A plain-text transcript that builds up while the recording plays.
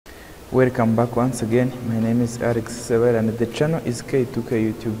Welcome back once again. My name is Alex Sever and the channel is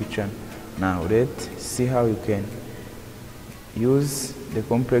K2K YouTube channel. Now let's see how you can use the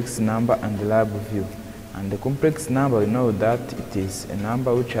complex number and the Labview. And the complex number, we know that it is a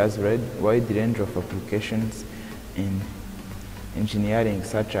number which has a wide range of applications in engineering,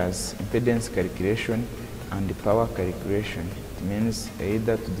 such as impedance calculation and power calculation. It means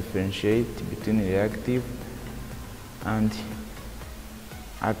either to differentiate between reactive and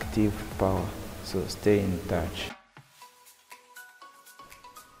active power. So stay in touch.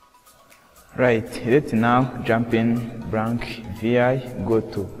 Right, let's now jump in blank VI, go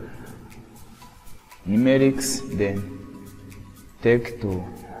to numerics, then take to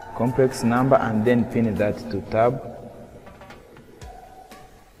complex number and then pin that to tab.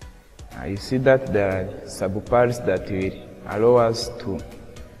 You see that there are subparts that will allow us to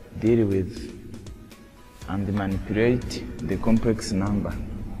deal with and manipulate the complex number.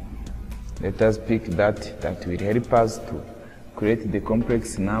 Let us pick that will help us to create the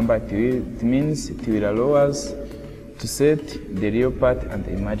complex number. It means it will allow us to set the real part and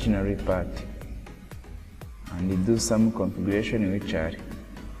the imaginary part, and do some configuration which are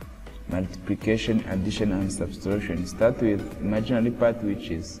multiplication, addition and subtraction. Start with imaginary part, which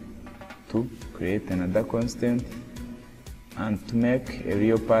is to create another constant and to make a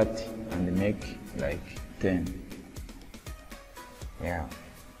real part and make like 10. Yeah.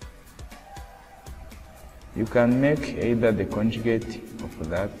 You can make either the conjugate of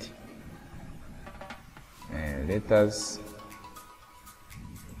that. Let us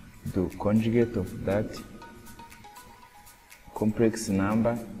do conjugate of that complex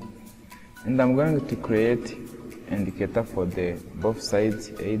number, and I'm going to create indicator for the both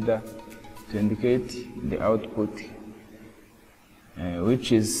sides, either to indicate the output,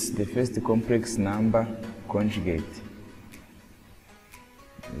 which is the first complex number conjugate.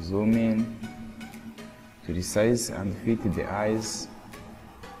 Zoom in to resize and fit the eyes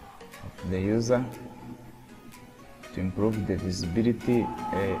of the user. To improve the visibility,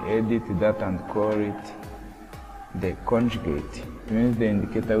 edit that and call it the conjugate. It means the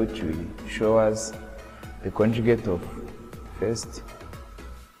indicator which will show us the conjugate of first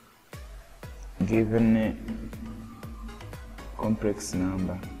given complex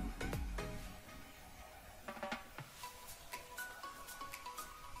number.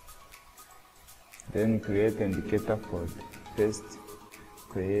 Then create indicator for the first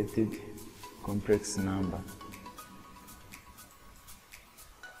created complex number.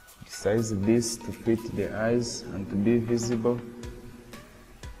 Size this to fit the eyes and to be visible.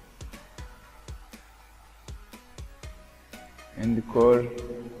 And call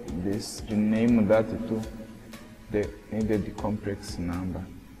this, rename that to the needed complex number.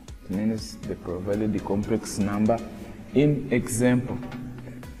 It means they provided the complex number in example.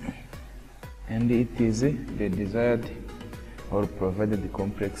 And it is the desired or provided the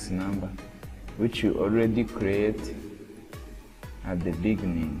complex number which you already create at the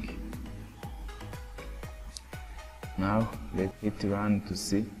beginning. Now let it run to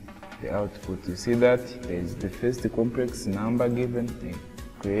see the output. You see that there is the first complex number given,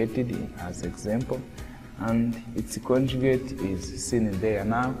 created as example, and its conjugate is seen there.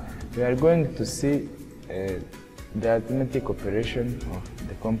 Now we are going to see the arithmetic operation of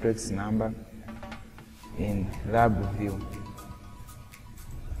the complex number in Labview.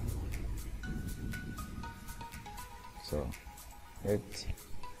 So let's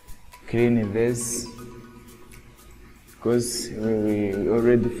clean this, because we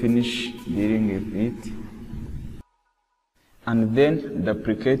already finished dealing with it, and then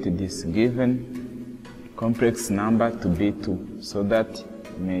duplicate this given complex number to B2 so that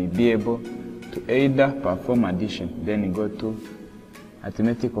you may be able to either perform addition. Then you go to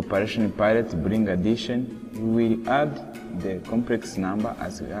arithmetic operation palette, bring addition. We will add the complex number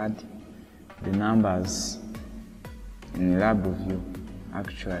as we add the numbers in Labview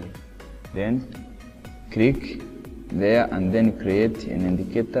actually. Then click there and then create an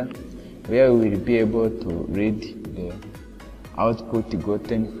indicator where we will be able to read the output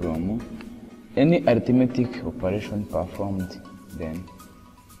gotten from any arithmetic operation performed. Then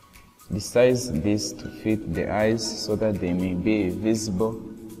resize this to fit the eyes so that they may be visible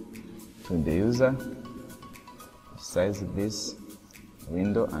to the user. Resize this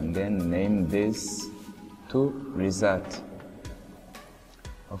window and then name this to result.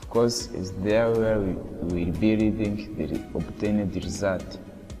 Of course, it's there where we will be reading the obtained result.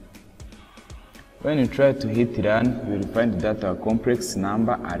 When you try to hit run, you will find that our complex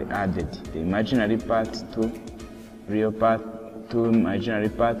number are added. The imaginary part to real part to imaginary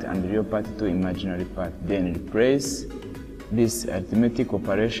part and real part to imaginary part. Then replace this arithmetic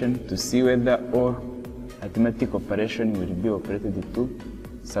operation to see whether all arithmetic operation will be operated to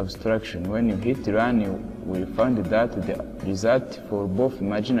subtraction. When you hit run, you will find that the result for both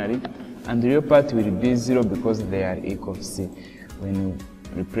imaginary and real part will be 0 because they are equal. See, when you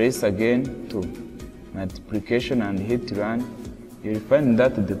replace again to multiplication and hit run, you will find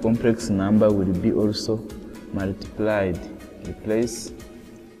that the complex number will be also multiplied. Replace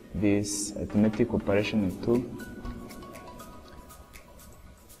this arithmetic operation to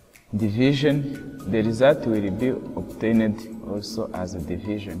division. The result will be obtained also as a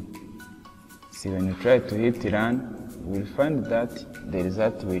division. See, when you try to hit run, you will find that the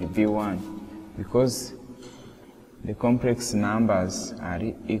result will be 1 because the complex numbers are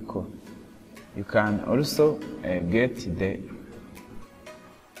equal. You can also get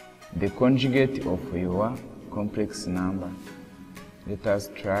the conjugate of your complex number. Let us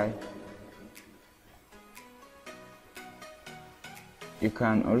try. You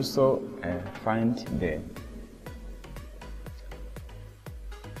can also find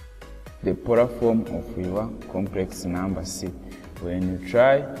the polar form of your complex number. See, when you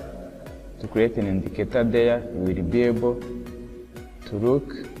try to create an indicator there, you will be able to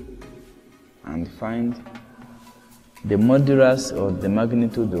look and find the modulus or the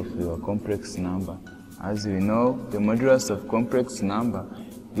magnitude of your complex number. As we know, the modulus of complex number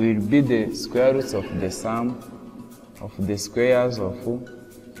will be the square roots of the sum of the squares of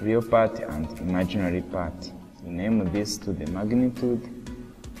real part and imaginary part. We name this to the magnitude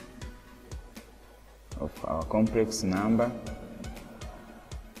of our complex number.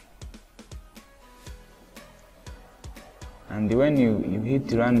 And when you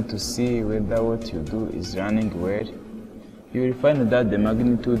hit run to see whether what you do is running well, you will find that the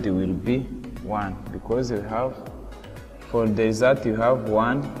magnitude will be 1 because you have, for the result you have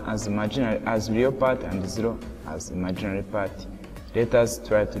 1 as imaginary, as real part, and 0 as imaginary part. Let us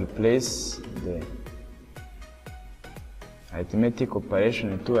try to replace the arithmetic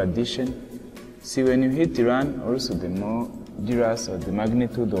operation to addition. See, when you hit run, also the modulus or the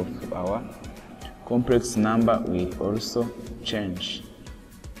magnitude of our complex number will also change.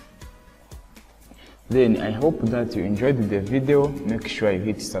 Then I hope that you enjoyed the video. Make sure you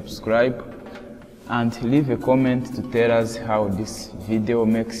hit subscribe and leave a comment to tell us how this video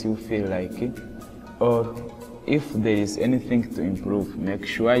makes you feel like it, or if there is anything to improve. Make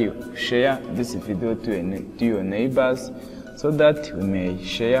sure you share this video to your neighbors so that we may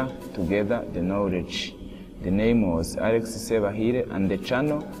share together the knowledge. The name was Alex Sebahire and the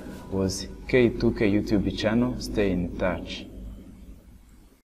channel was K2K YouTube channel. Stay in touch.